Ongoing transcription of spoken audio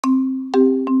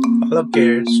Hello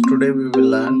kids, today we will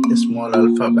learn small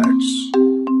alphabets,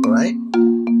 right?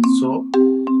 So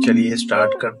चलिए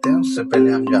start करते हैं। उससे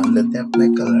पहले हम जान लेते हैं अपने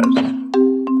colour.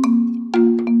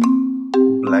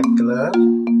 Black colour,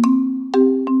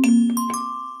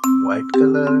 white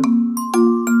colour,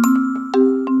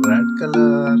 red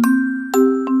colour,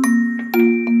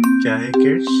 क्या है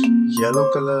किड्स? Yellow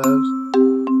colour.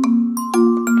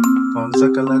 कौन सा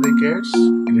कलर है किड्स?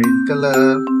 Green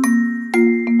colour.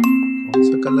 कौन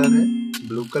सा कलर है?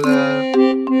 Blue colour.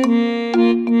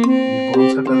 ये कौन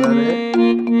सा कलर है?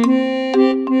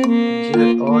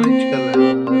 ये orange colour.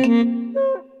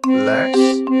 Let's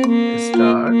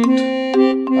start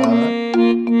our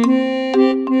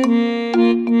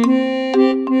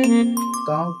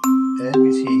count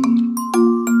ABC.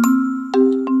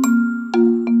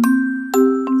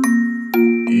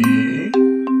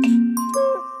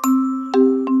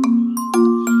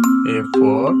 A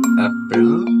for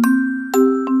apple,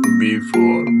 B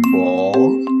for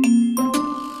ball,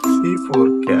 C for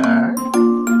cat,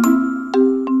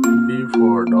 D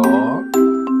for dog,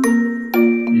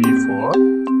 E for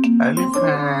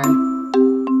elephant.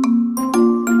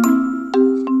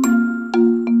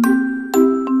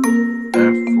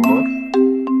 F for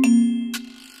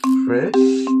fish,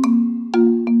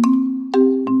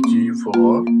 G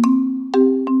for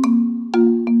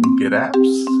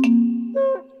grapes,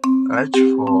 H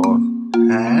for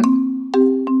hand,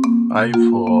 I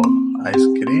for ice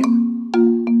cream,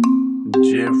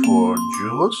 J for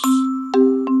juice,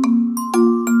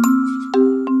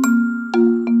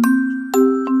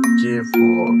 K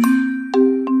for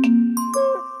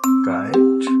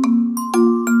kite,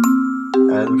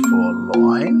 L for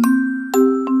lion,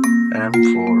 M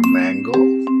for mango,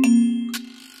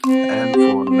 N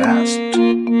for nest,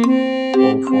 O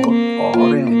for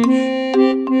orange,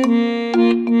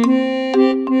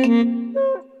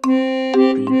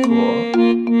 P for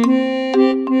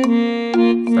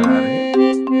parrot,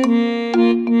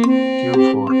 Q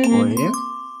for queen,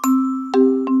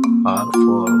 R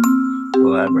for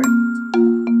rabbit,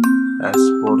 S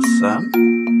for sun,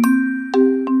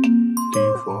 T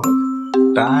for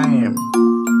time.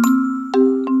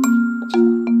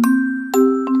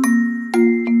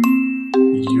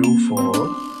 U for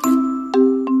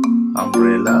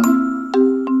umbrella,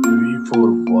 V for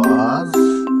vase,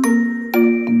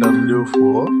 W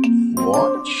for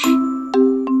watch,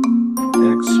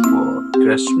 X for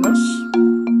Christmas,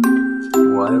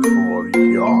 Y for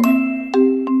yacht,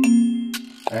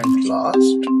 and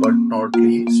last but not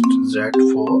least Z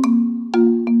for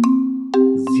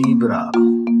zebra.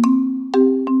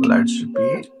 Let's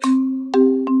repeat.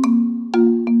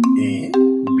 A,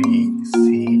 B, C,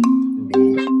 D,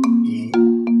 E,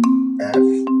 F,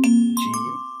 G,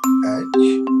 H,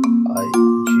 I,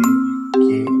 J, K,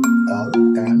 L,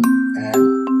 M, N,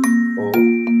 O,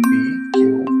 P, Q,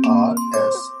 R,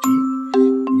 S, T,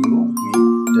 U, V,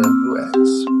 W, X,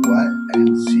 Y,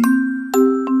 and Z.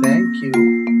 Thank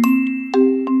you.